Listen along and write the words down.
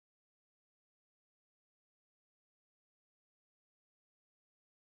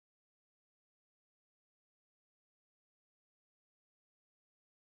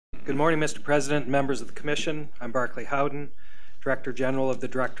Good morning, Mr. President, members of the Commission. I'm Barclay Howden, Director General of the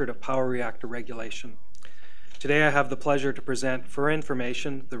Directorate of Power Reactor Regulation. Today I have the pleasure to present for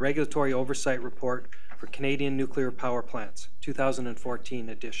information the Regulatory Oversight Report for Canadian Nuclear Power Plants, 2014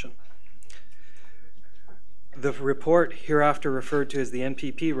 edition. The report, hereafter referred to as the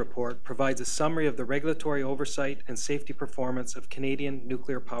NPP report, provides a summary of the regulatory oversight and safety performance of Canadian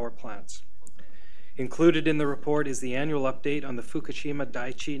nuclear power plants. Included in the report is the annual update on the Fukushima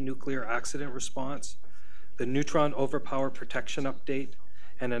Daiichi nuclear accident response, the neutron overpower protection update,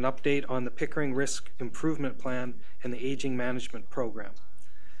 and an update on the Pickering Risk Improvement Plan and the Aging Management Program.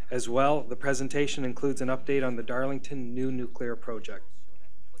 As well, the presentation includes an update on the Darlington New Nuclear Project.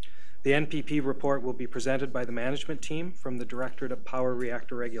 The NPP report will be presented by the management team from the Directorate of Power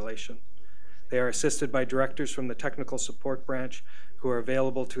Reactor Regulation. They are assisted by directors from the Technical Support Branch who are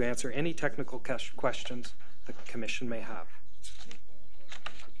available to answer any technical questions the Commission may have.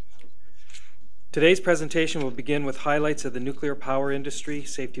 Today's presentation will begin with highlights of the nuclear power industry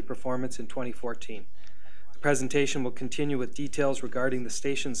safety performance in 2014. The presentation will continue with details regarding the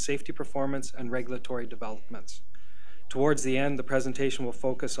station's safety performance and regulatory developments. Towards the end, the presentation will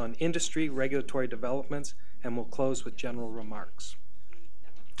focus on industry regulatory developments and will close with general remarks.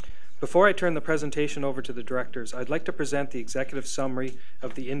 Before I turn the presentation over to the directors, I'd like to present the executive summary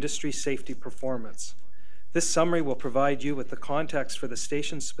of the industry safety performance. This summary will provide you with the context for the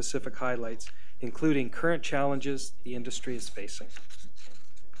station's specific highlights, including current challenges the industry is facing.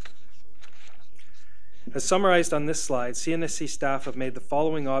 As summarized on this slide, CNSC staff have made the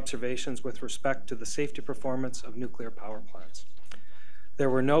following observations with respect to the safety performance of nuclear power plants. There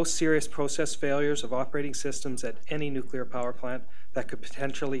were no serious process failures of operating systems at any nuclear power plant that could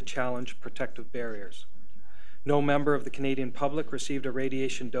potentially challenge protective barriers. No member of the Canadian public received a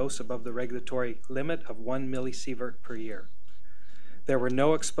radiation dose above the regulatory limit of 1 millisievert per year. There were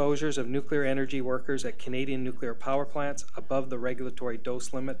no exposures of nuclear energy workers at Canadian nuclear power plants above the regulatory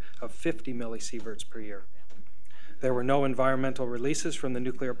dose limit of 50 millisieverts per year. There were no environmental releases from the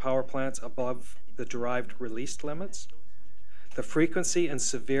nuclear power plants above the derived released limits. The frequency and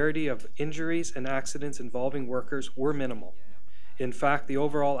severity of injuries and accidents involving workers were minimal. In fact, the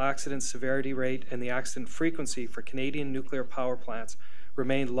overall accident severity rate and the accident frequency for Canadian nuclear power plants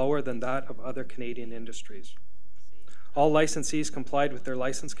remained lower than that of other Canadian industries. All licensees complied with their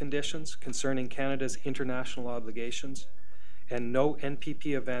license conditions concerning Canada's international obligations, and no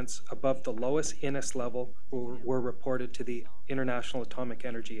NPP events above the lowest INIS level were reported to the International Atomic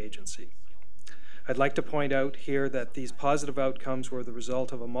Energy Agency. I'd like to point out here that these positive outcomes were the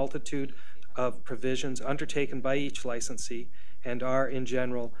result of a multitude of provisions undertaken by each licensee and are, in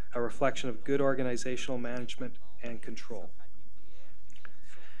general, a reflection of good organizational management and control.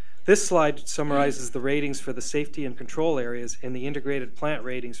 This slide summarizes the ratings for the safety and control areas and the integrated plant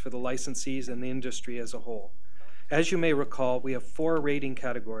ratings for the licensees and the industry as a whole. As you may recall, we have 4 rating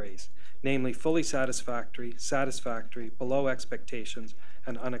categories, namely fully satisfactory, satisfactory, below expectations,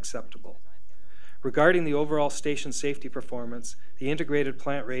 and unacceptable. Regarding the overall station safety performance, the integrated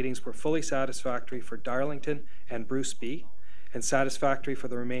plant ratings were fully satisfactory for Darlington and Bruce B, and satisfactory for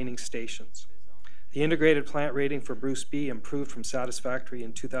the remaining stations. The integrated plant rating for Bruce B improved from satisfactory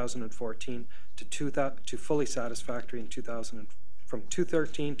in 2014 to fully satisfactory in from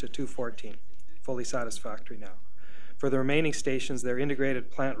 213 to 214, fully satisfactory now. For the remaining stations, their integrated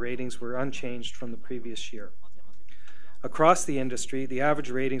plant ratings were unchanged from the previous year. Across the industry, the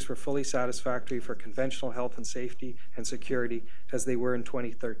average ratings were fully satisfactory for conventional health and safety and security as they were in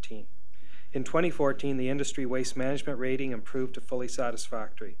 2013. In 2014, the industry waste management rating improved to fully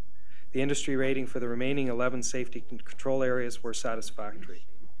satisfactory. The industry rating for the remaining 11 safety and control areas were satisfactory.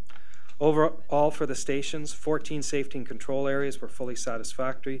 Overall for the stations, 14 safety and control areas were fully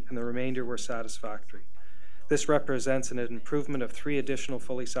satisfactory and the remainder were satisfactory. This represents an improvement of 3 additional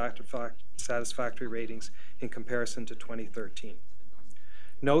fully satisfactory ratings in comparison to 2013.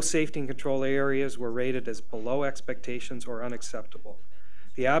 No safety and control areas were rated as below expectations or unacceptable.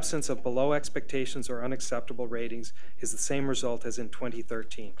 The absence of below expectations or unacceptable ratings is the same result as in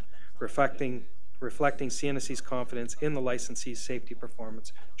 2013, reflecting CNSC's confidence in the licensee's safety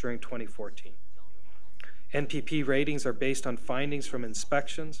performance during 2014. NPP ratings are based on findings from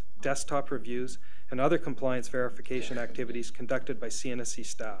inspections, desktop reviews, and other compliance verification activities conducted by CNSC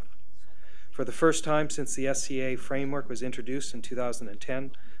staff. For the first time since the SCA framework was introduced in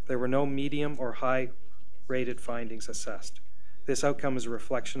 2010, there were no medium or high rated findings assessed. This outcome is a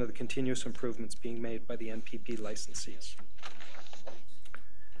reflection of the continuous improvements being made by the NPP licensees.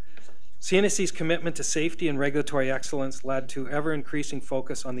 CNSC's commitment to safety and regulatory excellence led to ever-increasing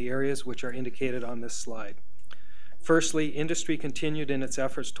focus on the areas which are indicated on this slide. Firstly, industry continued in its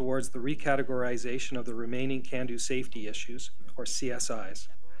efforts towards the recategorization of the remaining can-do safety issues, or CSIs.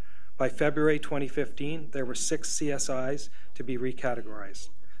 By February 2015, there were 6 CSIs to be recategorized.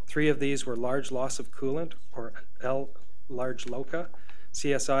 3 of these were large loss of coolant, or large LOCA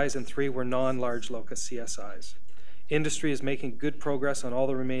CSIs, and 3 were non-large LOCA CSIs. Industry is making good progress on all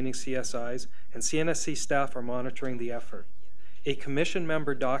the remaining CSIs, and CNSC staff are monitoring the effort. A commission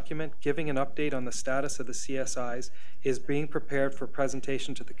member document giving an update on the status of the CSIs is being prepared for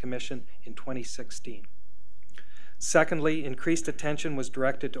presentation to the Commission in 2016. Secondly, increased attention was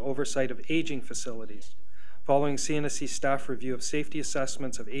directed to oversight of aging facilities. Following CNSC staff review of safety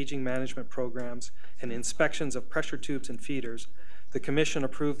assessments of aging management programs and inspections of pressure tubes and feeders, the Commission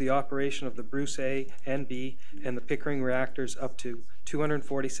approved the operation of the Bruce A and B and the Pickering reactors up to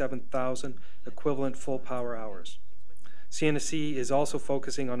 247,000 equivalent full power hours. CNSC is also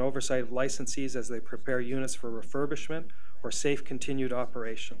focusing on oversight of licensees as they prepare units for refurbishment or safe continued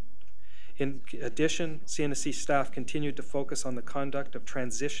operation. In addition, CNSC staff continued to focus on the conduct of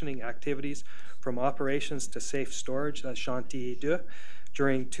transitioning activities from operations to safe storage, as Chantier 2,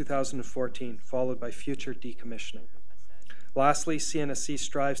 during 2014, followed by future decommissioning. Lastly, CNSC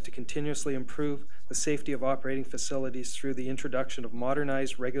strives to continuously improve the safety of operating facilities through the introduction of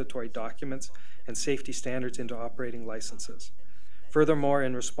modernized regulatory documents and safety standards into operating licenses. Furthermore,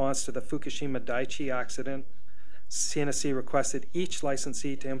 in response to the Fukushima Daiichi accident, CNSC requested each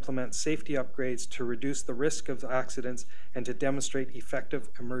licensee to implement safety upgrades to reduce the risk of accidents and to demonstrate effective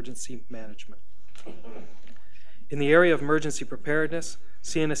emergency management. In the area of emergency preparedness,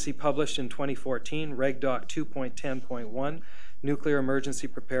 CNSC published in 2014 Reg Doc 2.10.1, Nuclear Emergency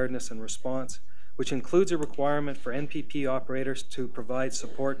Preparedness and Response, which includes a requirement for NPP operators to provide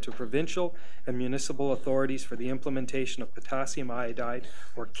support to provincial and municipal authorities for the implementation of potassium iodide,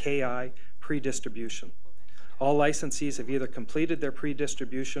 or KI, pre-distribution. All licensees have either completed their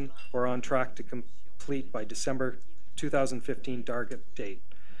pre-distribution or are on track to complete by December 2015 target date.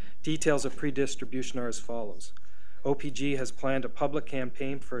 Details of pre-distribution are as follows. OPG has planned a public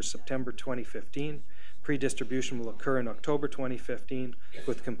campaign for September 2015. Pre-distribution will occur in October 2015,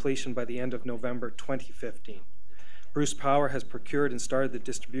 with completion by the end of November 2015. Bruce Power has procured and started the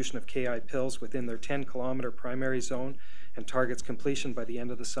distribution of KI pills within their 10-kilometer primary zone and targets completion by the end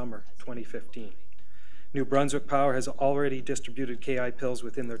of the summer 2015. New Brunswick Power has already distributed KI pills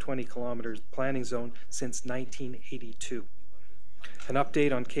within their 20-kilometer planning zone since 1982. An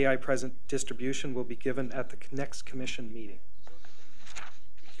update on KI present distribution will be given at the next Commission meeting.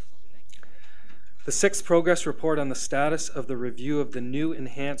 The 6th Progress Report on the status of the review of the new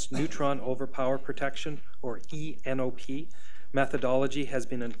Enhanced Neutron Overpower Protection, or ENOP, methodology has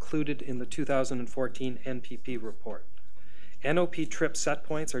been included in the 2014 NPP report. NOP trip set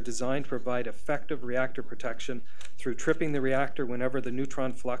points are designed to provide effective reactor protection through tripping the reactor whenever the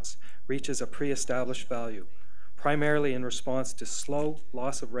neutron flux reaches a pre-established value, primarily in response to slow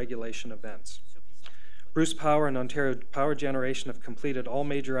loss of regulation events. Bruce Power and Ontario Power Generation have completed all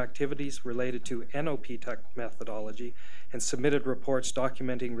major activities related to NOP tech methodology and submitted reports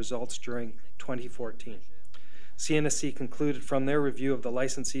documenting results during 2014. CNSC concluded from their review of the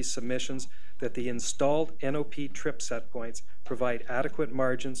licensee's submissions that the installed NOP trip set points provide adequate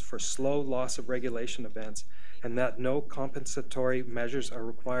margins for slow loss of regulation events and that no compensatory measures are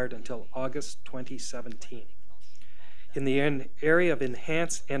required until August 2017. In the area of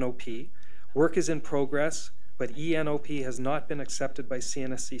enhanced NOP, work is in progress, but ENOP has not been accepted by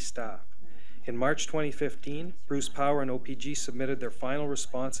CNSC staff. In March 2015, Bruce Power and OPG submitted their final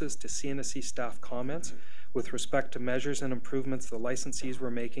responses to CNSC staff comments with respect to measures and improvements the licensees were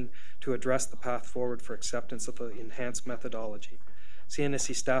making to address the path forward for acceptance of the enhanced methodology.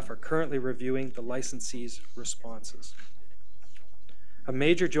 CNSC staff are currently reviewing the licensees' responses. A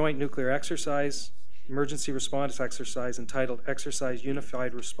major joint nuclear exercise, emergency response exercise entitled Exercise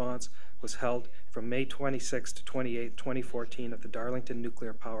Unified Response was held from May 26 to 28, 2014 at the Darlington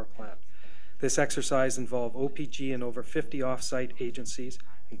Nuclear Power Plant. This exercise involved OPG and over 50 off-site agencies,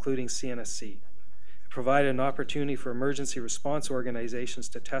 including CNSC. It provided an opportunity for emergency response organizations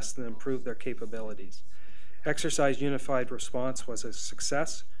to test and improve their capabilities. Exercise Unified Response was a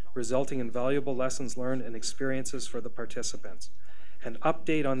success, resulting in valuable lessons learned and experiences for the participants. An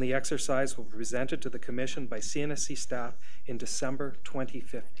update on the exercise will be presented to the Commission by CNSC staff in December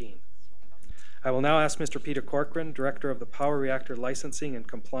 2015. I will now ask Mr. Peter Corcoran, Director of the Power Reactor Licensing and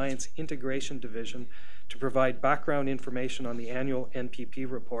Compliance Integration Division, to provide background information on the annual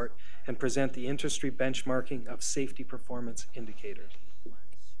NPP report and present the industry benchmarking of safety performance indicators.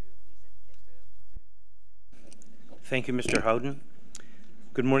 Thank you, Mr. Howden.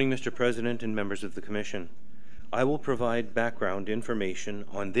 Good morning, Mr. President and members of the Commission. I will provide background information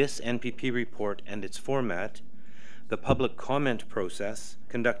on this NPP report and its format, the public comment process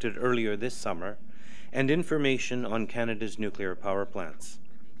conducted earlier this summer, and information on Canada's nuclear power plants.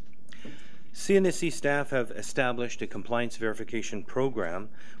 CNSC staff have established a compliance verification program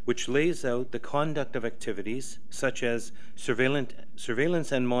which lays out the conduct of activities such as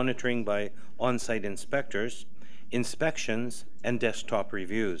surveillance and monitoring by on-site inspectors, inspections, and desktop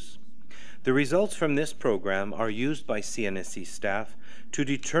reviews. The results from this program are used by CNSC staff to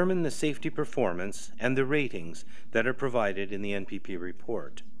determine the safety performance and the ratings that are provided in the NPP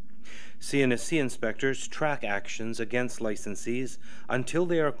report. CNSC inspectors track actions against licensees until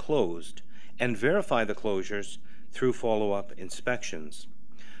they are closed and verify the closures through follow-up inspections.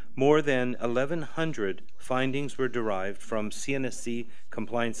 More than 1,100 findings were derived from CNSC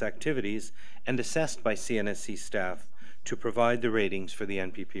compliance activities and assessed by CNSC staff to provide the ratings for the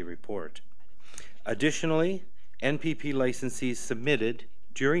NPP report. Additionally, NPP licensees submitted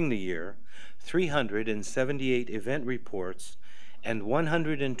during the year 378 event reports and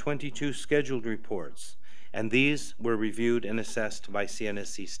 122 scheduled reports, and these were reviewed and assessed by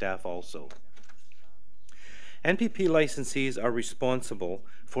CNSC staff also. NPP licensees are responsible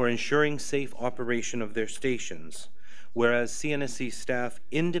for ensuring safe operation of their stations, whereas CNSC staff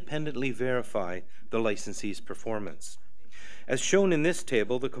independently verify the licensee's performance. As shown in this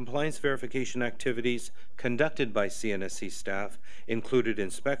table, the compliance verification activities conducted by CNSC staff included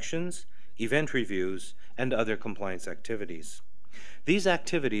inspections, event reviews, and other compliance activities. These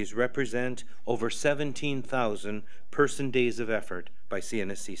activities represent over 17,000 person-days of effort by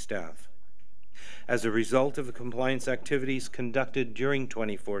CNSC staff. As a result of the compliance activities conducted during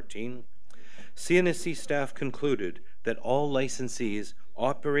 2014, CNSC staff concluded that all licensees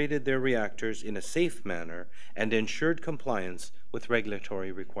operated their reactors in a safe manner and ensured compliance with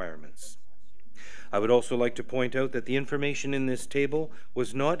regulatory requirements. I would also like to point out that the information in this table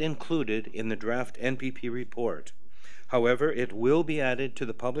was not included in the draft NPP report. However, it will be added to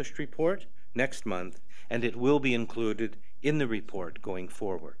the published report next month, and it will be included in the report going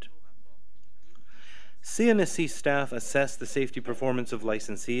forward. CNSC staff assess the safety performance of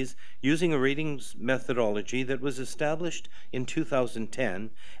licensees using a ratings methodology that was established in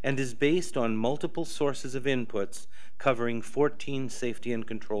 2010 and is based on multiple sources of inputs covering 14 safety and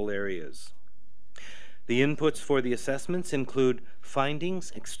control areas. The inputs for the assessments include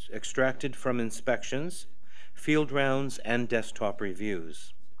findings extracted from inspections, field rounds, and desktop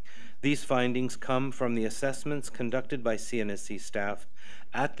reviews. These findings come from the assessments conducted by CNSC staff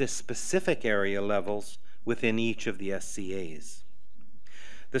at the specific area levels within each of the SCAs.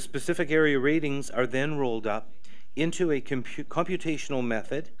 The specific area ratings are then rolled up into a computational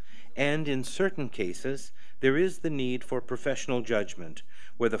method, and in certain cases, there is the need for professional judgment,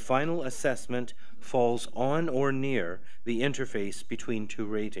 where the final assessment falls on or near the interface between two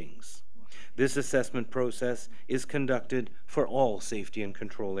ratings. This assessment process is conducted for all safety and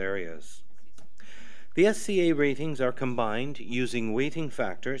control areas. The SCA ratings are combined using weighting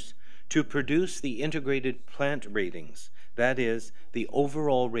factors to produce the integrated plant ratings, that is, the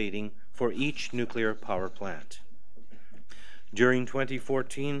overall rating for each nuclear power plant. During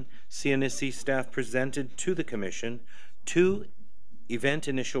 2014, CNSC staff presented to the Commission 2 event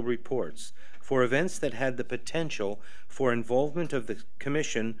initial reports for events that had the potential for involvement of the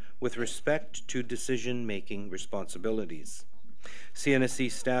Commission with respect to decision-making responsibilities.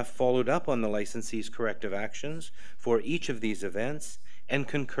 CNSC staff followed up on the licensee's corrective actions for each of these events and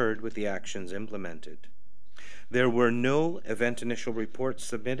concurred with the actions implemented. There were no event initial reports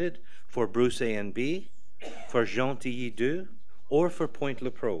submitted for Bruce A and B, for Gentilly 2, or for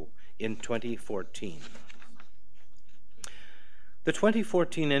Pointe-le-Pro in 2014. The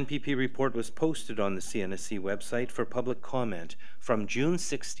 2014 NPP report was posted on the CNSC website for public comment from June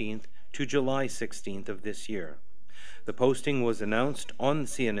 16th to July 16th of this year. The posting was announced on the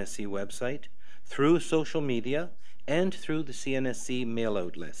CNSC website, through social media, and through the CNSC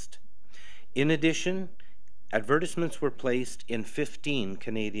mail-out list. In addition, advertisements were placed in 15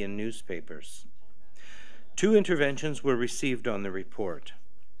 Canadian newspapers. 2 interventions were received on the report.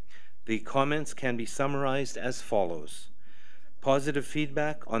 The comments can be summarized as follows: positive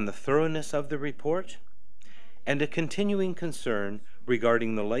feedback on the thoroughness of the report, and a continuing concern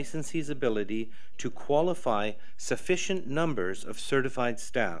regarding the licensee's ability to qualify sufficient numbers of certified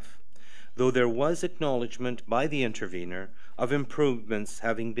staff, though there was acknowledgement by the intervener of improvements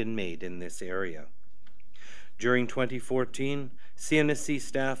having been made in this area. During 2014, CNSC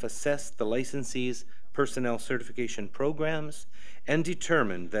staff assessed the licensee's personnel certification programs and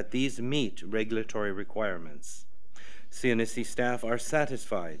determined that these meet regulatory requirements. CNSC staff are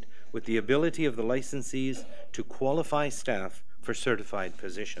satisfied with the ability of the licensees to qualify staff for certified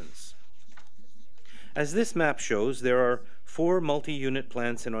positions. As this map shows, there are 4 multi-unit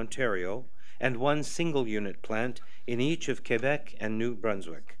plants in Ontario and 1 single-unit plant in each of Quebec and New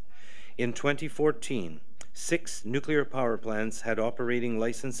Brunswick. In 2014, 6 nuclear power plants had operating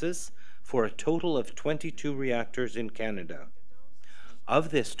licenses for a total of 22 reactors in Canada. Of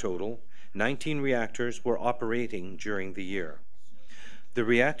this total, 19 reactors were operating during the year. The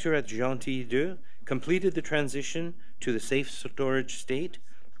reactor at Gentilly 2 completed the transition to the safe storage state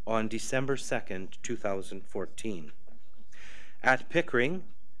on December 2nd, 2014. At Pickering,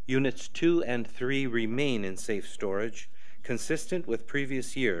 Units 2 and 3 remain in safe storage, consistent with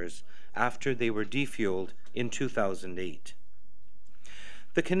previous years after they were defueled in 2008.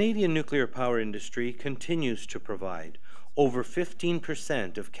 The Canadian nuclear power industry continues to provide over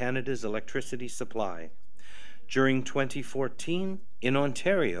 15% of Canada's electricity supply. During 2014, in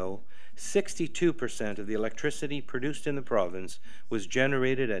Ontario, 62% of the electricity produced in the province was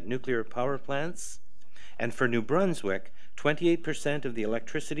generated at nuclear power plants, and for New Brunswick, 28% of the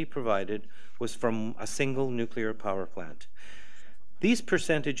electricity provided was from a single nuclear power plant. These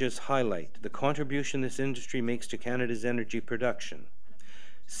percentages highlight the contribution this industry makes to Canada's energy production.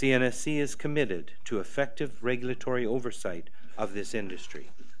 CNSC is committed to effective regulatory oversight of this industry.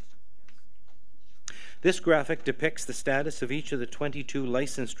 This graphic depicts the status of each of the 22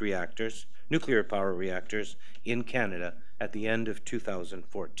 licensed reactors, nuclear power reactors, in Canada at the end of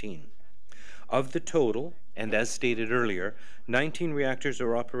 2014. Of the total, and as stated earlier, 19 reactors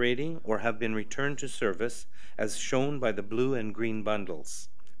are operating or have been returned to service, as shown by the blue and green bundles,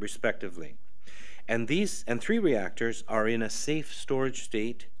 respectively. And 3 reactors are in a safe storage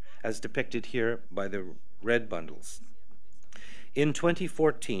state, as depicted here by the red bundles. In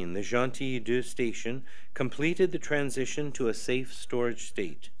 2014, the Gentilly 2 station completed the transition to a safe storage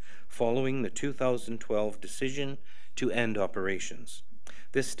state, following the 2012 decision to end operations.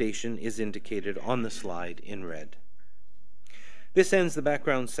 This station is indicated on the slide in red. This ends the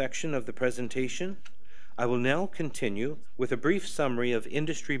background section of the presentation. I will now continue with a brief summary of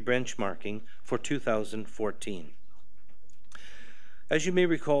industry benchmarking for 2014. As you may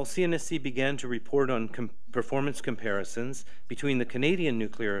recall, CNSC began to report on performance comparisons between the Canadian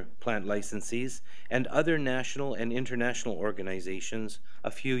nuclear plant licensees and other national and international organizations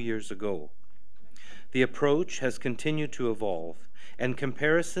a few years ago. The approach has continued to evolve, and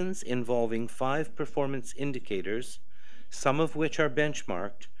comparisons involving 5 performance indicators, some of which are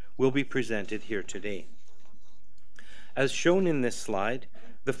benchmarked, will be presented here today. As shown in this slide,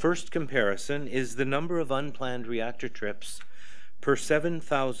 the first comparison is the number of unplanned reactor trips per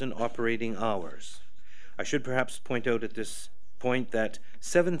 7,000 operating hours. I should perhaps point out at this point that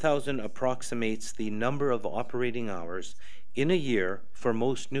 7,000 approximates the number of operating hours in a year for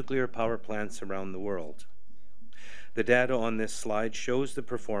most nuclear power plants around the world. The data on this slide shows the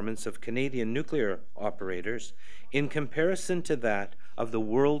performance of Canadian nuclear operators in comparison to that of the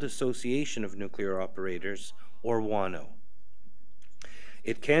World Association of Nuclear Operators, or WANO.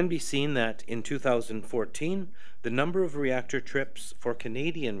 It can be seen that in 2014, the number of reactor trips for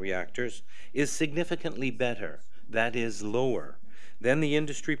Canadian reactors is significantly better, that is lower, than the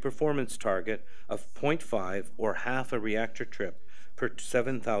industry performance target of 0.5 or half a reactor trip per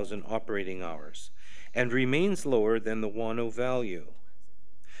 7,000 operating hours, and remains lower than the WANO value.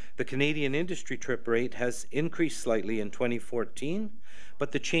 The Canadian industry trip rate has increased slightly in 2014,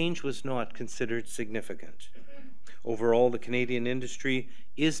 but the change was not considered significant. Overall, the Canadian industry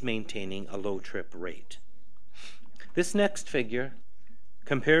is maintaining a low trip rate. This next figure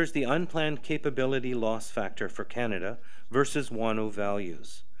compares the unplanned capability loss factor for Canada versus WANO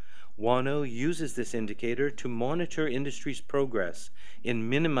values. WANO uses this indicator to monitor industry's progress in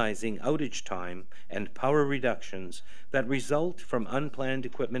minimizing outage time and power reductions that result from unplanned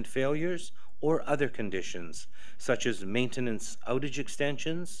equipment failures or other conditions, such as maintenance outage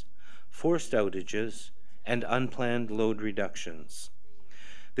extensions, forced outages, and unplanned load reductions.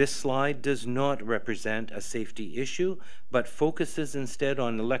 This slide does not represent a safety issue, but focuses instead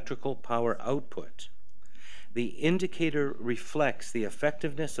on electrical power output. The indicator reflects the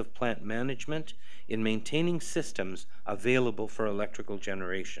effectiveness of plant management in maintaining systems available for electrical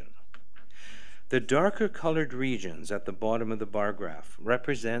generation. The darker colored regions at the bottom of the bar graph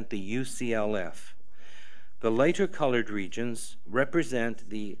represent the UCLF. The lighter colored regions represent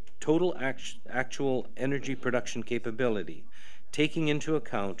the total actual energy production capability, taking into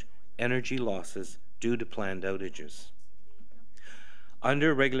account energy losses due to planned outages.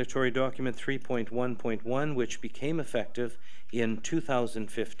 Under Regulatory Document 3.1.1, which became effective in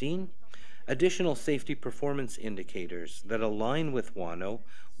 2015, additional safety performance indicators that align with WANO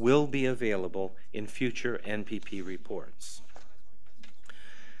will be available in future NPP reports.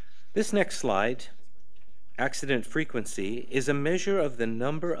 This next slide, accident frequency, is a measure of the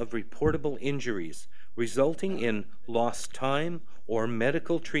number of reportable injuries resulting in lost time or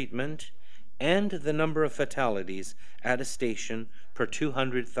medical treatment and the number of fatalities at a station per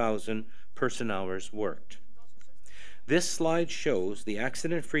 200,000 person-hours worked. This slide shows the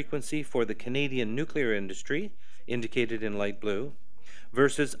accident frequency for the Canadian nuclear industry, indicated in light blue,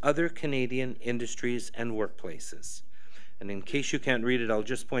 versus other Canadian industries and workplaces. And in case you can't read it, I'll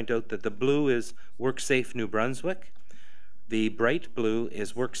just point out that the blue is WorkSafe New Brunswick, the bright blue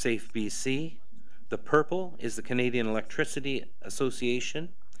is WorkSafe BC, the purple is the Canadian Electricity Association,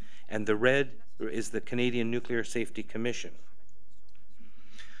 and the red is the Canadian Nuclear Safety Commission.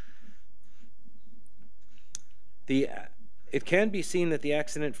 It can be seen that the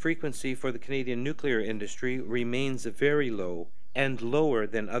accident frequency for the Canadian nuclear industry remains very low and lower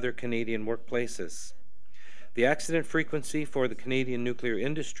than other Canadian workplaces. The accident frequency for the Canadian nuclear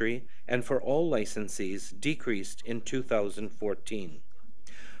industry and for all licensees decreased in 2014.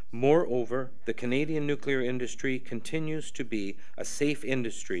 Moreover, the Canadian nuclear industry continues to be a safe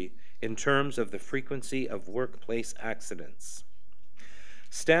industry in terms of the frequency of workplace accidents.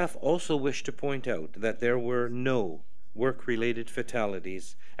 Staff also wish to point out that there were no work-related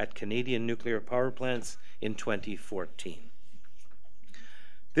fatalities at Canadian nuclear power plants in 2014.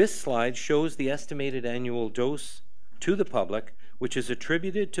 This slide shows the estimated annual dose to the public, which is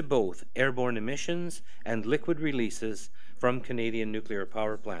attributed to both airborne emissions and liquid releases from Canadian nuclear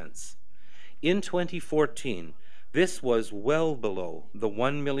power plants. In 2014, this was well below the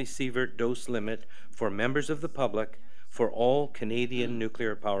 1 millisievert dose limit for members of the public for all Canadian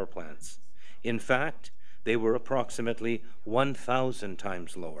nuclear power plants. In fact, they were approximately 1,000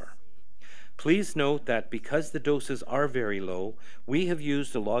 times lower. Please note that because the doses are very low, we have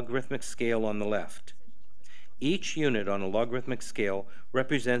used a logarithmic scale on the left. Each unit on a logarithmic scale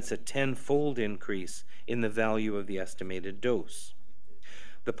represents a 10-fold increase in the value of the estimated dose.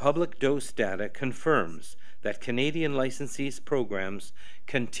 The public dose data confirms that Canadian licensees' programs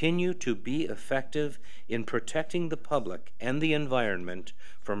continue to be effective in protecting the public and the environment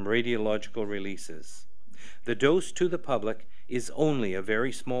from radiological releases. The dose to the public is only a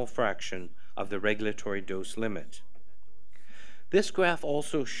very small fraction of the regulatory dose limit. This graph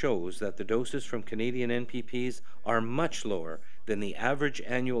also shows that the doses from Canadian NPPs are much lower than the average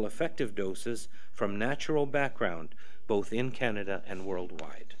annual effective doses from natural background, both in Canada and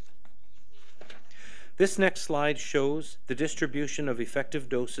worldwide. This next slide shows the distribution of effective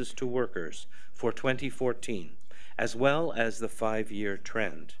doses to workers for 2014, as well as the 5-year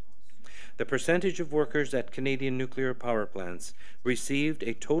trend. The percentage of workers at Canadian nuclear power plants received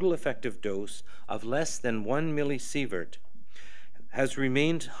a total effective dose of less than 1 millisievert has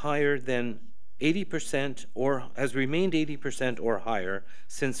remained higher than 80% or has remained 80% or higher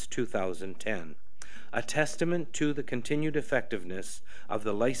since 2010, a testament to the continued effectiveness of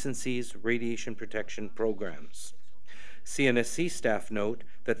the licensees' radiation protection programs. CNSC staff note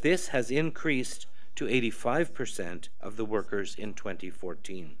that this has increased to 85% of the workers in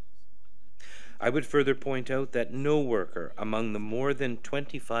 2014. I would further point out that no worker among the more than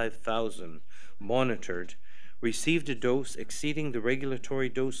 25,000 monitored received a dose exceeding the regulatory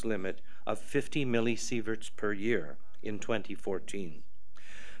dose limit of 50 millisieverts per year in 2014.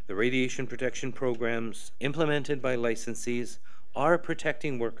 The radiation protection programs implemented by licensees are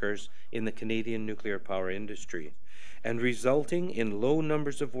protecting workers in the Canadian nuclear power industry and resulting in low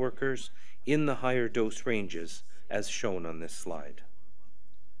numbers of workers in the higher dose ranges, as shown on this slide.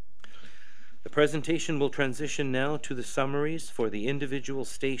 The presentation will transition now to the summaries for the individual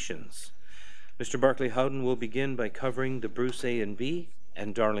stations. Mr. Barclay Howden will begin by covering the Bruce A and B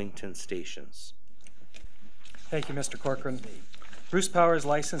and Darlington stations. Thank you, Mr. Corcoran. Bruce Power is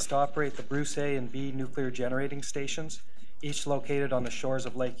licensed to operate the Bruce A and B nuclear generating stations, each located on the shores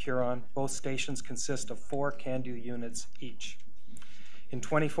of Lake Huron. Both stations consist of 4 CANDU units each. In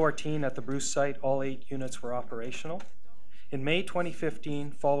 2014, at the Bruce site, all 8 units were operational. In May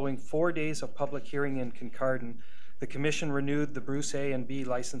 2015, following 4 days of public hearing in Kincardine, the Commission renewed the Bruce A and B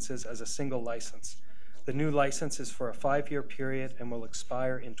licenses as a single license. The new license is for a 5-year period and will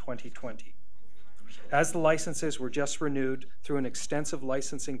expire in 2020. As the licenses were just renewed through an extensive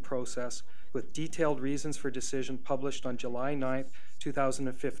licensing process with detailed reasons for decision published on July 9,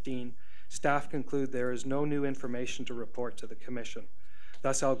 2015, staff conclude there is no new information to report to the Commission.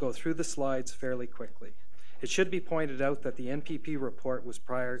 Thus, I'll go through the slides fairly quickly. It should be pointed out that the NPP report was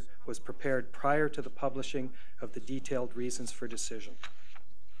prepared prior to the publishing of the detailed reasons for decision.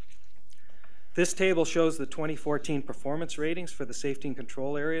 This table shows the 2014 performance ratings for the safety and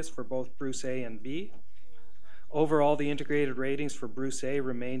control areas for both Bruce A and B. Overall, the integrated ratings for Bruce A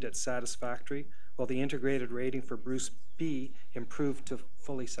remained at satisfactory, while the integrated rating for Bruce B improved to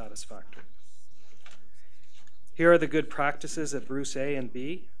fully satisfactory. Here are the good practices at Bruce A and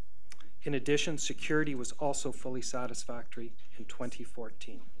B. In addition, security was also fully satisfactory in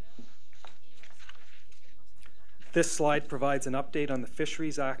 2014. This slide provides an update on the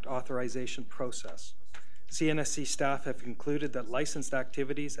Fisheries Act authorization process. CNSC staff have concluded that licensed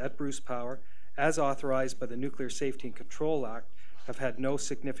activities at Bruce Power, as authorized by the Nuclear Safety and Control Act, have had no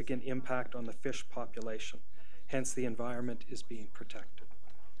significant impact on the fish population. Hence, the environment is being protected.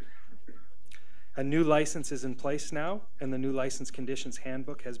 A new license is in place now, and the new license conditions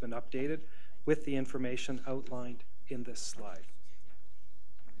handbook has been updated with the information outlined in this slide.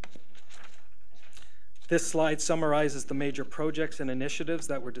 This slide summarizes the major projects and initiatives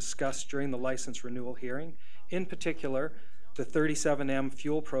that were discussed during the license renewal hearing, in particular, the 37M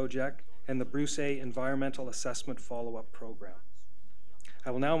fuel project and the Bruce A environmental assessment follow-up program.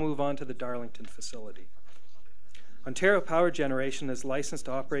 I will now move on to the Darlington facility. Ontario Power Generation is licensed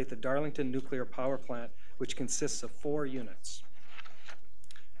to operate the Darlington Nuclear Power Plant, which consists of 4 units.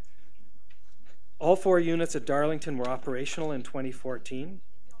 All 4 units at Darlington were operational in 2014.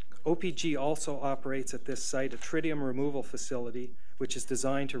 OPG also operates at this site a tritium removal facility, which is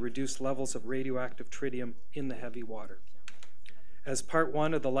designed to reduce levels of radioactive tritium in the heavy water. As part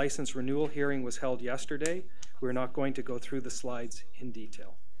 1 of the license renewal hearing was held yesterday, we're not going to go through the slides in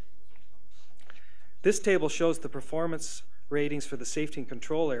detail. This table shows the performance ratings for the safety and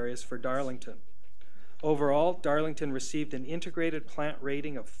control areas for Darlington. Overall, Darlington received an integrated plant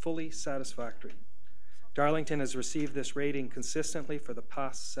rating of fully satisfactory. Darlington has received this rating consistently for the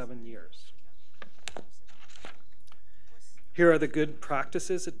past 7 years. Here are the good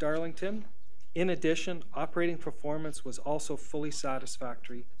practices at Darlington. In addition, operating performance was also fully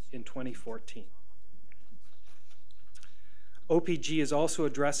satisfactory in 2014. OPG is also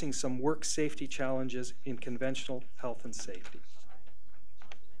addressing some work safety challenges in conventional health and safety.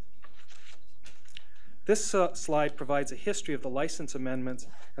 This slide provides a history of the license amendments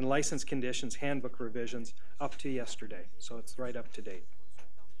and license conditions handbook revisions up to yesterday, so it's right up to date.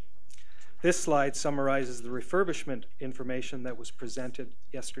 This slide summarizes the refurbishment information that was presented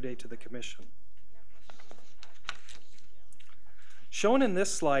yesterday to the Commission. Shown in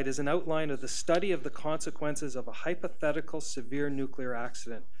this slide is an outline of the study of the consequences of a hypothetical severe nuclear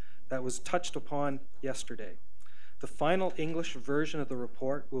accident that was touched upon yesterday. The final English version of the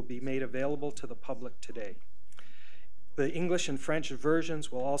report will be made available to the public today. The English and French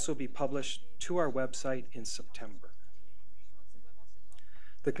versions will also be published to our website in September.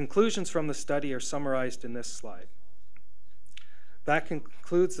 The conclusions from the study are summarized in this slide. That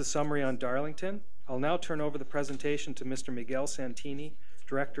concludes the summary on Darlington. I'll now turn over the presentation to Mr. Miguel Santini,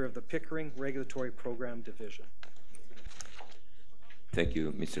 Director of the Pickering Regulatory Program Division. Thank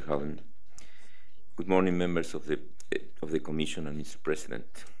you, Mr. Holland. Good morning, members of the Commission and Mr.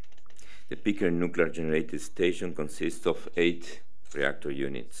 President. The Pickering Nuclear Generating Station consists of 8 reactor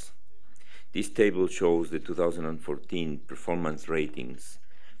units. This table shows the 2014 performance ratings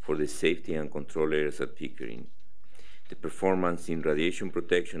for the safety and control areas at Pickering. The performance in radiation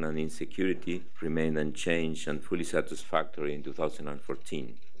protection and in security remained unchanged and fully satisfactory in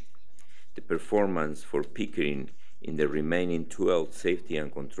 2014. The performance for Pickering in the remaining 12 safety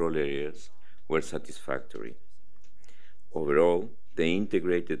and control areas were satisfactory. Overall, the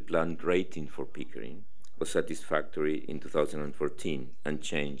integrated plant rating for Pickering was satisfactory in 2014,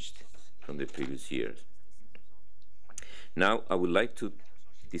 unchanged from the previous years. Now, I would like to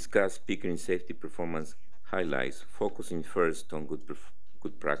discuss Pickering safety performance highlights, focusing first on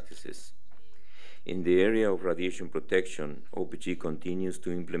good practices. In the area of radiation protection, OPG continues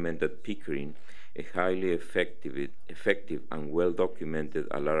to implement at Pickering a highly effective and well-documented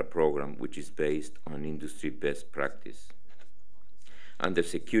ALARA program, which is based on industry best practice. Under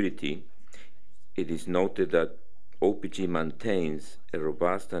security, it is noted that OPG maintains a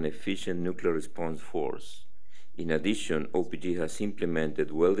robust and efficient nuclear response force. In addition, OPG has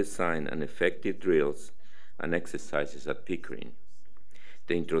implemented well-designed and effective drills and exercises at Pickering.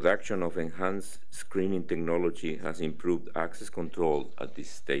 The introduction of enhanced screening technology has improved access control at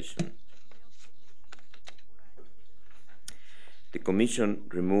this station. The Commission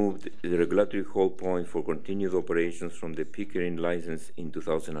removed the regulatory hold point for continued operations from the Pickering license in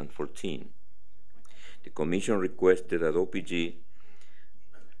 2014. The Commission requested that OPG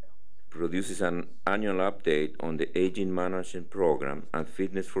produces an annual update on the aging management program and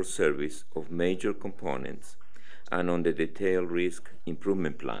fitness for service of major components and on the detailed risk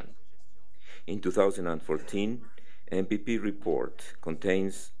improvement plan. In 2014, MPP report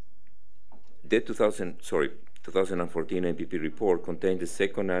contains the 2014 MPP report contains the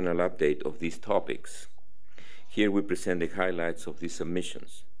second annual update of these topics. Here we present the highlights of these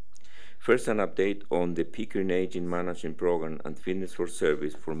submissions. First, an update on the Pickering Aging Management Program and fitness for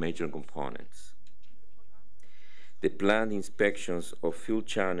service for major components. The planned inspections of fuel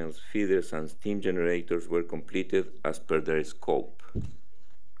channels, feeders, and steam generators were completed as per their scope.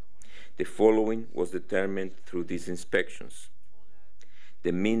 The following was determined through these inspections.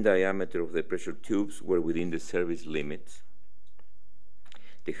 The mean diameter of the pressure tubes were within the service limits.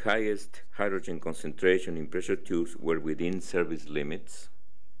 The highest hydrogen concentration in pressure tubes were within service limits.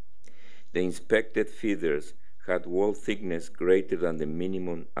 The inspected feeders had wall thickness greater than the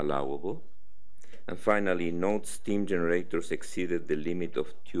minimum allowable. And finally, no steam generators exceeded the limit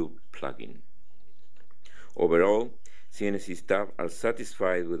of tube plugging. Overall, CNSC staff are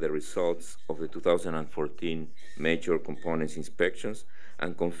satisfied with the results of the 2014 major components inspections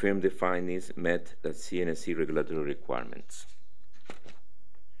and confirm the findings met the CNSC regulatory requirements.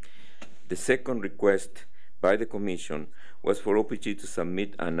 The second request by the Commission was for OPG to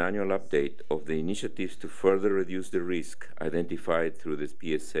submit an annual update of the initiatives to further reduce the risk identified through the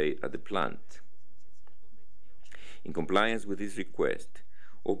PSA at the plant. In compliance with this request,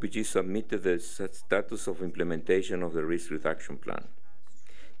 OPG submitted the status of implementation of the risk reduction plan.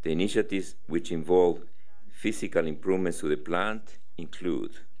 The initiatives which involve physical improvements to the plant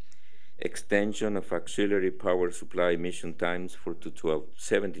include extension of auxiliary power supply emission times for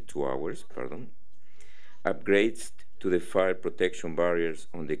 72 hours, upgrades to the fire protection barriers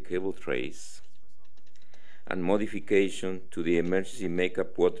on the cable trays, and modification to the emergency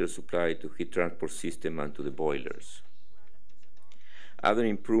makeup water supply to heat transport system and to the boilers. Other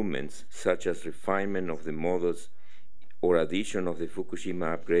improvements, such as refinement of the models or addition of the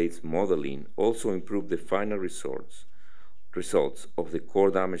Fukushima upgrades modeling, also improve the final results of the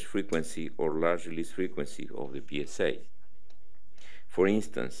core damage frequency or large release frequency of the PSA. For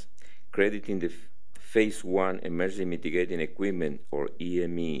instance, crediting the Phase 1 emergency mitigating equipment or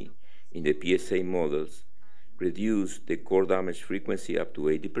EME in the PSA models reduced the core damage frequency up to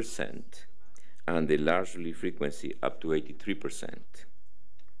 80% and the large release frequency up to 83%.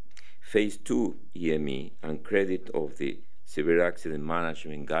 Phase 2 EME and credit of the severe accident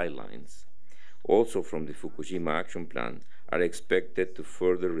management guidelines, also from the Fukushima Action Plan, are expected to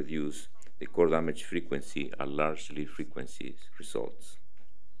further reduce the core damage frequency and large release frequencies results.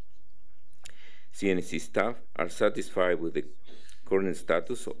 CNSC staff are satisfied with the current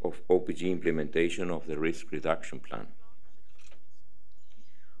status of OPG implementation of the risk reduction plan.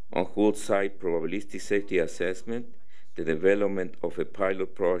 On whole site probabilistic safety assessment, the development of a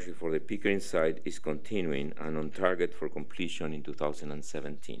pilot project for the Pickering site is continuing and on target for completion in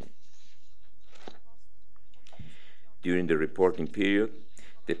 2017. During the reporting period,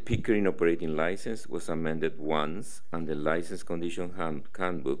 the Pickering operating license was amended once and the license condition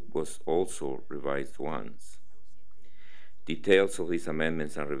handbook was also revised once. Details of these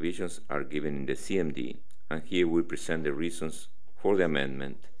amendments and revisions are given in the CMD, and here we present the reasons for the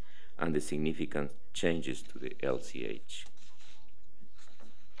amendment and the significant changes to the LCH.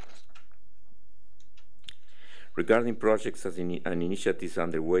 Regarding projects and initiatives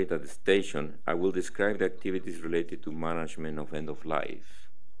underway at the station, I will describe the activities related to management of end of life.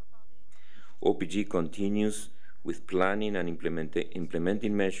 OPG continues with planning and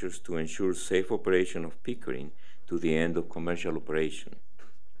implementing measures to ensure safe operation of Pickering to the end of commercial operation.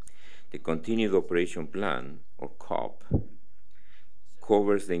 The Continued Operation Plan, or COP,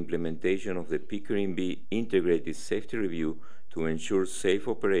 covers the implementation of the Pickering B Integrated Safety Review to ensure safe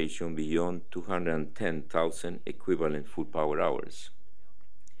operation beyond 210,000 equivalent full power hours.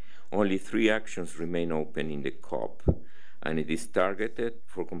 Only 3 actions remain open in the COP, and it is targeted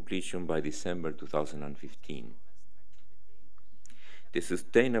for completion by December 2015. The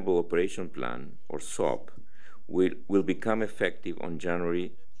Sustainable Operation Plan, or SOP, will become effective on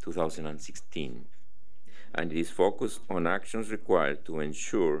January 2016, and it is focused on actions required to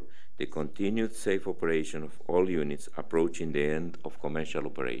ensure the continued safe operation of all units approaching the end of commercial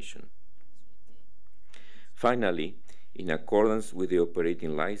operation. Finally, in accordance with the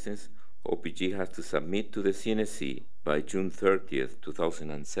operating license, OPG has to submit to the CNSC by June 30th,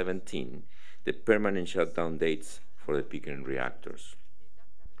 2017, the permanent shutdown dates for the Pickering reactors.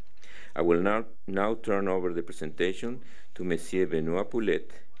 I will now turn over the presentation to Monsieur Benoît Poulet,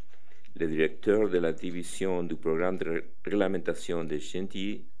 le directeur de la division du programme de réglementation des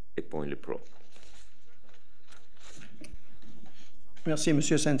chantiers et Point-le-Pro. Merci, M.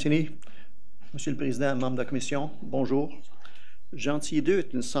 Santini. Monsieur le Président, membres de la Commission, bonjour. Gentilly 2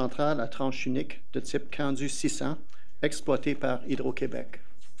 est une centrale à tranche unique de type Candu 600 exploitée par Hydro-Québec.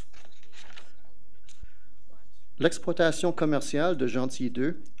 L'exploitation commerciale de Gentilly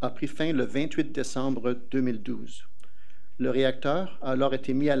 2 a pris fin le 28 décembre 2012. Le réacteur a alors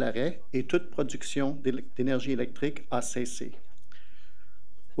été mis à l'arrêt et toute production d'énergie électrique a cessé.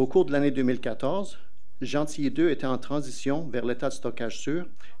 Au cours de l'année 2014, Gentilly 2 était en transition vers l'état de stockage sûr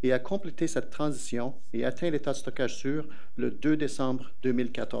et a complété cette transition et atteint l'état de stockage sûr le 2 décembre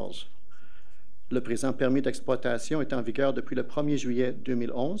 2014. Le présent permis d'exploitation est en vigueur depuis le 1er juillet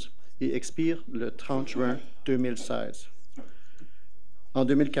 2011 et expire le 30 juin 2016. En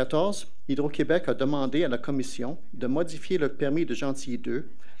 2014, Hydro-Québec a demandé à la Commission de modifier le permis de Gentilly 2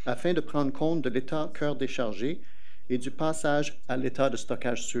 afin de prendre compte de l'état cœur déchargé et du passage à l'état de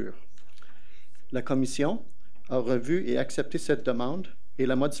stockage sûr. La Commission a revu et accepté cette demande et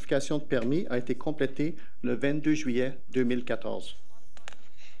la modification de permis a été complétée le 22 juillet 2014.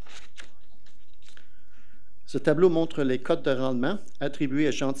 Ce tableau montre les cotes de rendement attribués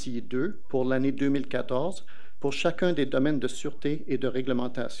à Gentilly 2 pour l'année 2014 pour chacun des domaines de sûreté et de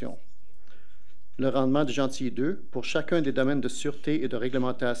réglementation. Le rendement de Gentilly 2 pour chacun des domaines de sûreté et de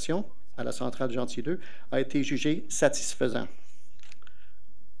réglementation à la centrale de Gentilly 2 a été jugé satisfaisant.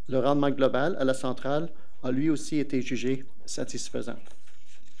 Le rendement global à la centrale a lui aussi été jugé satisfaisant.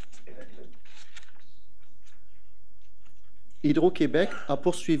 Hydro-Québec a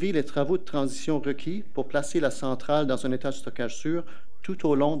poursuivi les travaux de transition requis pour placer la centrale dans un état de stockage sûr tout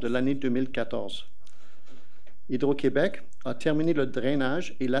au long de l'année 2014. Hydro-Québec a terminé le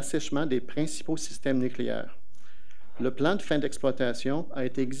drainage et l'assèchement des principaux systèmes nucléaires. Le plan de fin d'exploitation a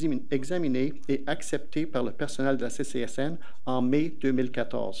été examiné et accepté par le personnel de la CCSN en mai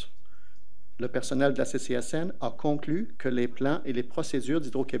 2014. Le personnel de la CCSN a conclu que les plans et les procédures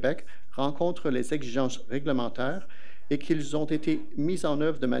d'Hydro-Québec rencontrent les exigences réglementaires et qu'ils ont été mis en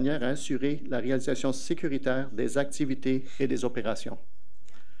œuvre de manière à assurer la réalisation sécuritaire des activités et des opérations.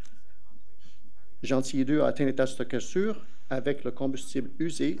 Gentilly 2 a atteint l'état de stockage sûr avec le combustible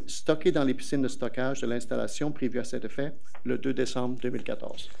usé stocké dans les piscines de stockage de l'installation prévue à cet effet le 2 décembre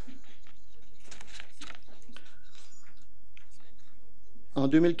 2014. En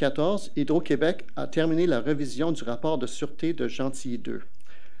 2014, Hydro-Québec a terminé la révision du rapport de sûreté de Gentilly 2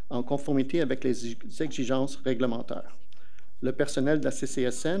 en conformité avec les exigences réglementaires. Le personnel de la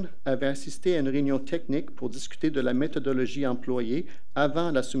CCSN avait assisté à une réunion technique pour discuter de la méthodologie employée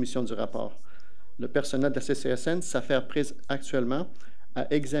avant la soumission du rapport. Le personnel de la CCSN s'affaire actuellement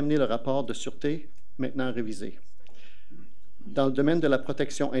à examiner le rapport de sûreté maintenant révisé. Dans le domaine de la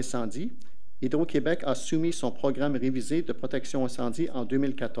protection incendie, Hydro-Québec a soumis son programme révisé de protection incendie en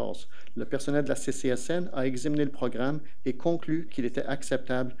 2014. Le personnel de la CCSN a examiné le programme et conclu qu'il était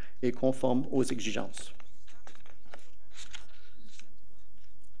acceptable et conforme aux exigences.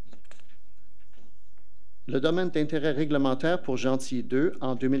 Le domaine d'intérêt réglementaire pour Gentilly 2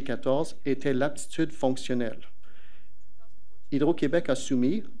 en 2014 était l'aptitude fonctionnelle. Hydro-Québec a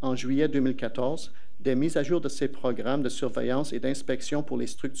soumis, en juillet 2014, des mises à jour de ses programmes de surveillance et d'inspection pour les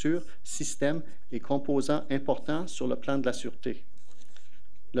structures, systèmes et composants importants sur le plan de la sûreté.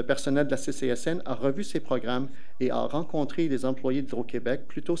 Le personnel de la CCSN a revu ses programmes et a rencontré les employés d'Hydro-Québec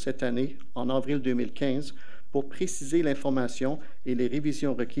plus tôt cette année, en avril 2015, pour préciser l'information et les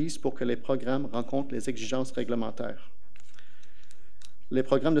révisions requises pour que les programmes rencontrent les exigences réglementaires. Les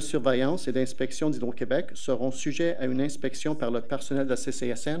programmes de surveillance et d'inspection d'Hydro-Québec seront sujets à une inspection par le personnel de la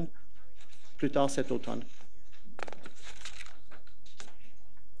CCSN plus tard cet automne.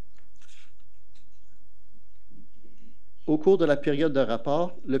 Au cours de la période de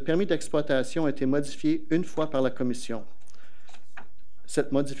rapport, le permis d'exploitation a été modifié une fois par la Commission.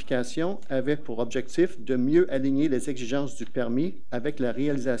 Cette modification avait pour objectif de mieux aligner les exigences du permis avec la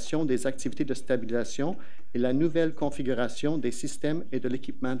réalisation des activités de stabilisation et la nouvelle configuration des systèmes et de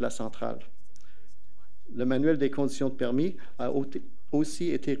l'équipement de la centrale. Le manuel des conditions de permis a aussi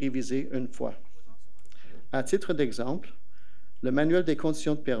été révisé une fois. À titre d'exemple, le manuel des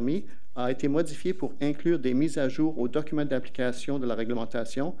conditions de permis a été modifié pour inclure des mises à jour aux documents d'application de la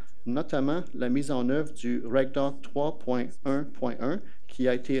réglementation, notamment la mise en œuvre du RegDoc 3.1.1 qui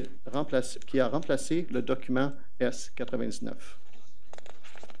a remplacé le document S99.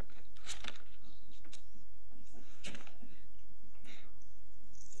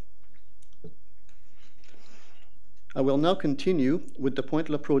 I will now continue with the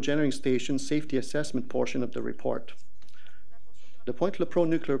Pointe-le-Pro Generating Station Safety Assessment portion of the report. The Pointe-le-Pro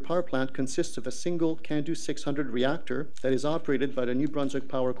nuclear power plant consists of a single CANDU 600 reactor that is operated by the New Brunswick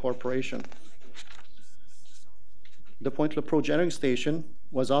Power Corporation. The Pointe-le-Pro Generating Station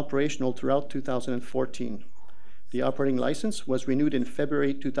was operational throughout 2014. The operating license was renewed in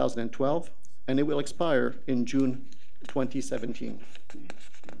February 2012, and it will expire in June 2017.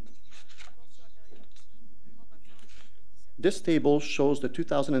 This table shows the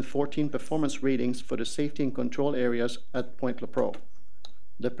 2014 performance ratings for the safety and control areas at Pointe-le-Pro.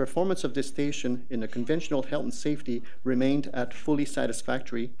 The performance of this station in the conventional health and safety remained at fully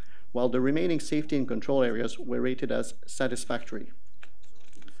satisfactory, while the remaining safety and control areas were rated as satisfactory.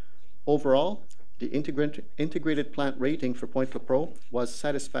 Overall, the integrated plant rating for Pointe-le-Pro was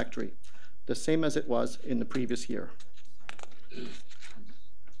satisfactory, the same as it was in the previous year.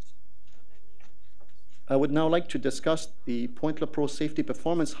 I would now like to discuss the Pointe-le-Pro safety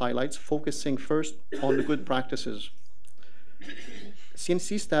performance highlights, focusing first on the good practices.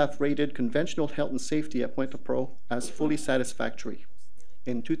 CNC staff rated conventional health and safety at Pointe-le-Pro as fully satisfactory.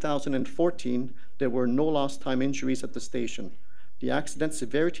 In 2014, there were no lost time injuries at the station. The accident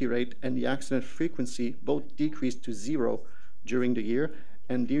severity rate and the accident frequency both decreased to 0 during the year,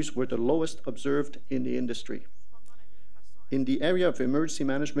 and these were the lowest observed in the industry. In the area of emergency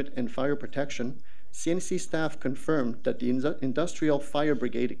management and fire protection, CNC staff confirmed that the industrial fire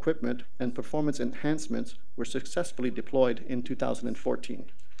brigade equipment and performance enhancements were successfully deployed in 2014.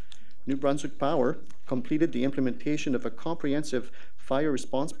 New Brunswick Power completed the implementation of a comprehensive fire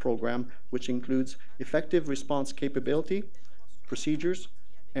response program, which includes effective response capability, procedures,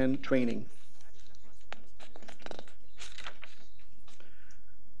 and training.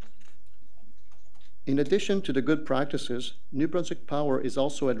 In addition to the good practices, New Brunswick Power is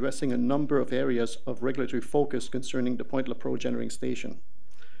also addressing a number of areas of regulatory focus concerning the Pointe-le-Pro generating station.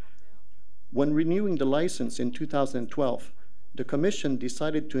 When renewing the license in 2012, the Commission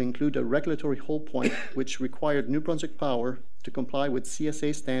decided to include a regulatory hold point which required New Brunswick Power to comply with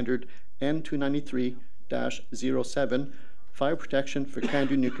CSA standard N293-07, fire protection for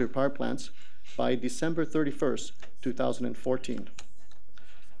CANDU nuclear power plants, by December 31st, 2014.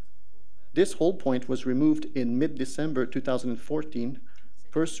 This hold point was removed in mid-December 2014,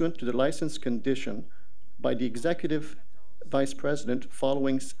 pursuant to the license condition by the Executive Vice President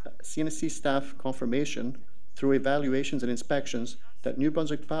following CNSC staff confirmation through evaluations and inspections that New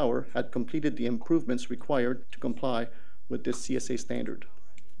Brunswick Power had completed the improvements required to comply with this CSA standard.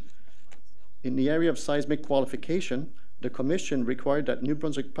 In the area of seismic qualification, the Commission required that New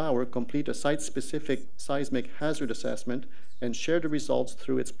Brunswick Power complete a site-specific seismic hazard assessment and share the results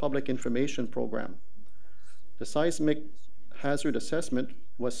through its public information program. The seismic hazard assessment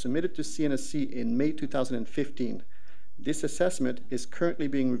was submitted to CNSC in May 2015. This assessment is currently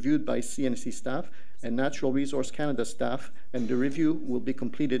being reviewed by CNSC staff and Natural Resource Canada staff, and the review will be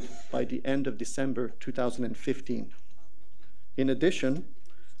completed by the end of December 2015. In addition,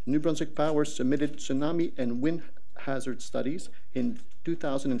 New Brunswick Power submitted tsunami and wind hazard studies in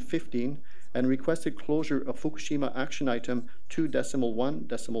 2015 and requested closure of Fukushima Action Item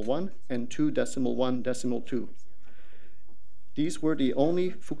 2.1.1 and 2.1.2. These were the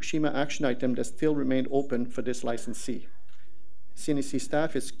only Fukushima action item that still remained open for this licensee. CNSC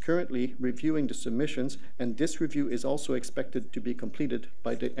staff is currently reviewing the submissions, and this review is also expected to be completed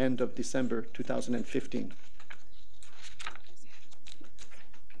by the end of December 2015.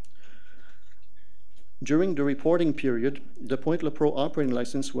 During the reporting period, the Pointe-le-Pro operating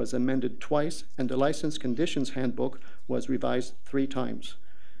license was amended twice, and the license conditions handbook was revised 3 times.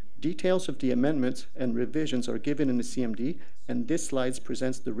 Details of the amendments and revisions are given in the CMD, and this slide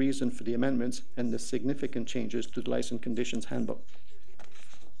presents the reason for the amendments and the significant changes to the license conditions handbook.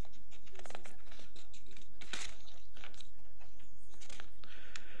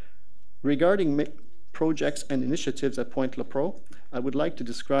 Regarding projects and initiatives at Pointe-le-Pro, I would like to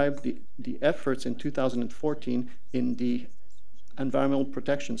describe the efforts in 2014 in the environmental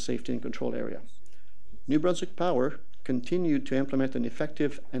protection, safety, and control area. New Brunswick Power continued to implement an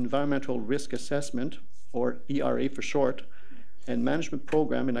effective environmental risk assessment, or ERA for short, and management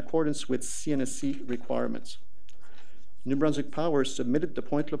program in accordance with CNSC requirements. New Brunswick Power submitted the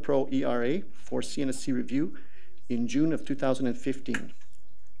Pointe-le-Pro ERA for CNSC review in June of 2015.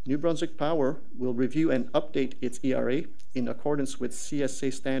 New Brunswick Power will review and update its ERA in accordance with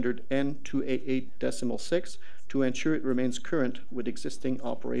CSA standard N288.6 to ensure it remains current with existing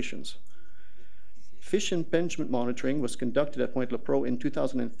operations. Fish impingement monitoring was conducted at Pointe-le-Pro in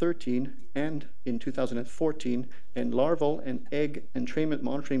 2013 and in 2014, and larval and egg entrainment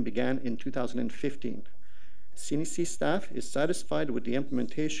monitoring began in 2015. CNSC staff is satisfied with the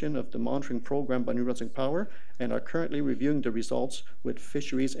implementation of the monitoring program by New Brunswick Power and are currently reviewing the results with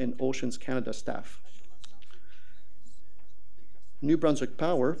Fisheries and Oceans Canada staff. New Brunswick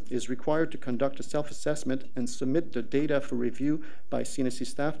Power is required to conduct a self-assessment and submit the data for review by CNSC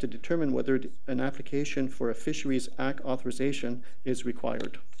staff to determine whether an application for a Fisheries Act authorization is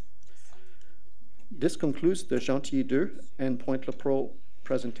required. This concludes the Gentilly 2 and Pointe-le-Pro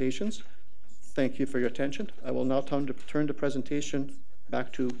presentations. Thank you for your attention. I will now turn the presentation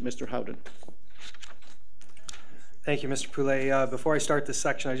back to Mr. Howden. Thank you, Mr. Poulet. Before I start this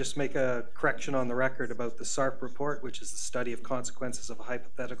section, I just make a correction on the record about the SARP report, which is the study of consequences of a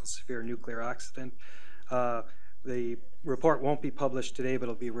hypothetical severe nuclear accident. The report won't be published today, but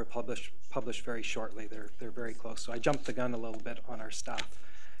it'll be published very shortly. They're very close. So I jumped the gun a little bit on our staff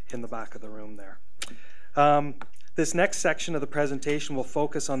in the back of the room there. This next section of the presentation will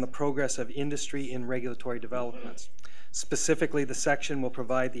focus on the progress of industry in regulatory developments. Specifically, the section will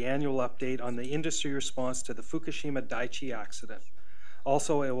provide the annual update on the industry response to the Fukushima Daiichi accident.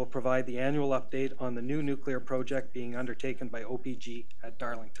 Also, it will provide the annual update on the new nuclear project being undertaken by OPG at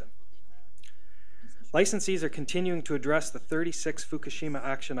Darlington. Licensees are continuing to address the 36 Fukushima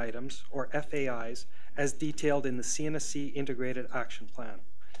action items, or FAIs, as detailed in the CNSC Integrated Action Plan.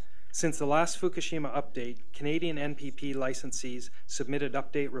 Since the last Fukushima update, Canadian NPP licensees submitted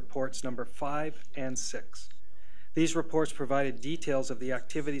update reports number 5 and 6. These reports provided details of the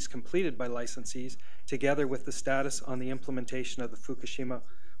activities completed by licensees, together with the status on the implementation of the Fukushima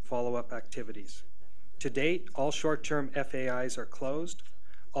follow-up activities. To date, all short-term FAIs are closed.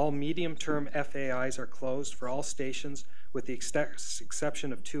 All medium-term FAIs are closed for all stations, with the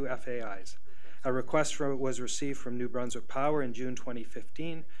exception of 2 FAIs. A request was received from New Brunswick Power in June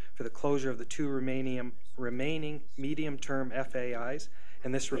 2015 for the closure of the 2 remaining medium-term FAIs,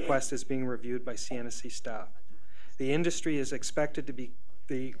 and this request is being reviewed by CNSC staff. The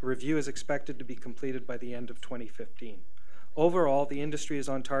review is expected to be completed by the end of 2015. Overall, the industry is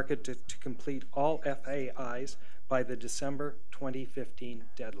on target to complete all FAIs by the December 2015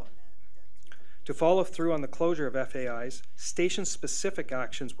 deadline. To follow through on the closure of FAIs, station-specific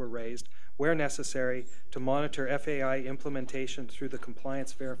actions were raised where necessary to monitor FAI implementation through the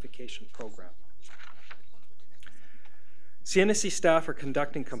Compliance Verification Program. CNSC staff are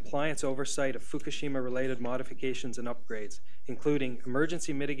conducting compliance oversight of Fukushima-related modifications and upgrades, including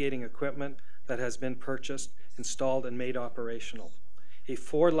emergency mitigating equipment that has been purchased, installed, and made operational. A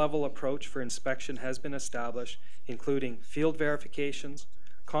 4-level approach for inspection has been established, including field verifications,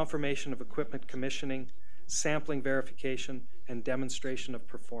 confirmation of equipment commissioning, sampling verification, and demonstration of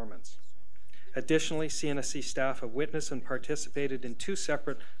performance. Additionally, CNSC staff have witnessed and participated in 2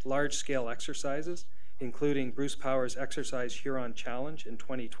 separate large-scale exercises, including Bruce Power's Exercise Huron Challenge in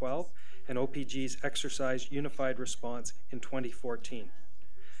 2012 and OPG's Exercise Unified Response in 2014.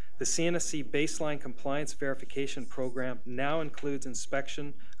 The CNSC Baseline Compliance Verification Program now includes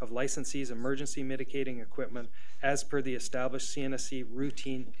inspection of licensees' emergency mitigating equipment as per the established CNSC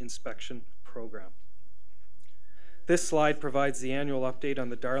Routine Inspection Program. This slide provides the annual update on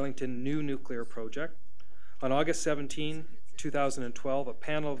the Darlington new nuclear project. On August 17, 2012, a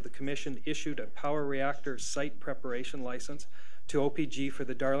panel of the Commission issued a power reactor site preparation license to OPG for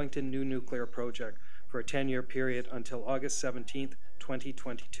the Darlington new nuclear project for a 10-year period until August 17,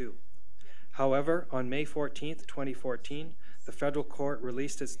 2022. However, on May 14, 2014, the federal court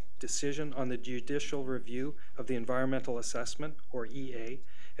released its decision on the judicial review of the environmental assessment, or EA,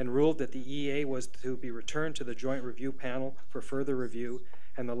 and ruled that the EA was to be returned to the Joint Review Panel for further review,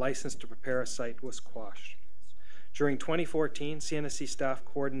 and the license to prepare a site was quashed. During 2014, CNSC staff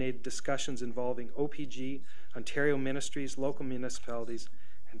coordinated discussions involving OPG, Ontario ministries, local municipalities,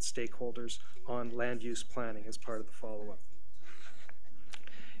 and stakeholders on land use planning as part of the follow-up.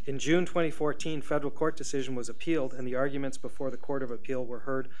 In June 2014, federal court decision was appealed, and the arguments before the Court of Appeal were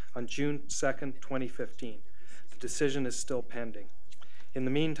heard on June 2, 2015. The decision is still pending. In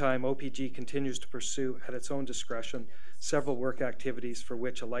the meantime, OPG continues to pursue, at its own discretion, several work activities for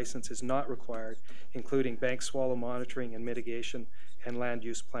which a license is not required, including bank swallow monitoring and mitigation and land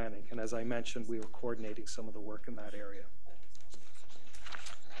use planning. And as I mentioned, we were coordinating some of the work in that area.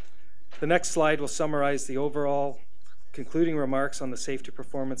 The next slide will summarize the overall concluding remarks on the safety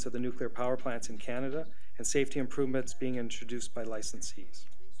performance of the nuclear power plants in Canada and safety improvements being introduced by licensees.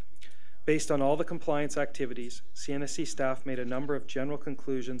 Based on all the compliance activities, CNSC staff made a number of general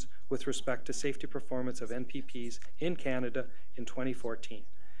conclusions with respect to safety performance of NPPs in Canada in 2014.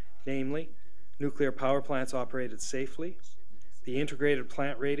 Namely, nuclear power plants operated safely, the integrated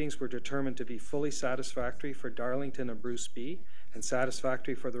plant ratings were determined to be fully satisfactory for Darlington and Bruce B and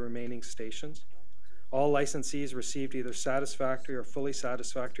satisfactory for the remaining stations. All licensees received either satisfactory or fully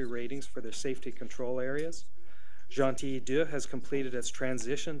satisfactory ratings for their safety control areas. Gentilly 2 has completed its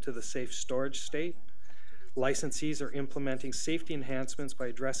transition to the safe storage state. Licensees are implementing safety enhancements by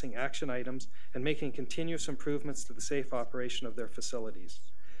addressing action items and making continuous improvements to the safe operation of their facilities.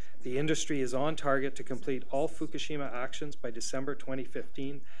 The industry is on target to complete all Fukushima actions by December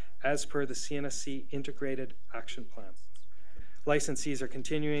 2015 as per the CNSC Integrated Action Plan. Licensees are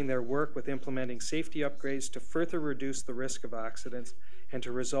continuing their work with implementing safety upgrades to further reduce the risk of accidents and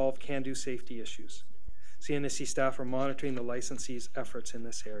to resolve can-do safety issues. CNSC staff are monitoring the licensees' efforts in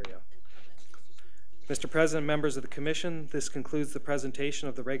this area. Mr. President, members of the Commission, this concludes the presentation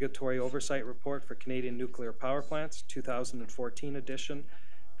of the Regulatory Oversight Report for Canadian Nuclear Power Plants, 2014 edition.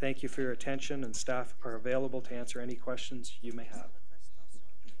 Thank you for your attention, and staff are available to answer any questions you may have.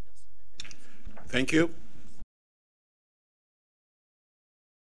 Thank you.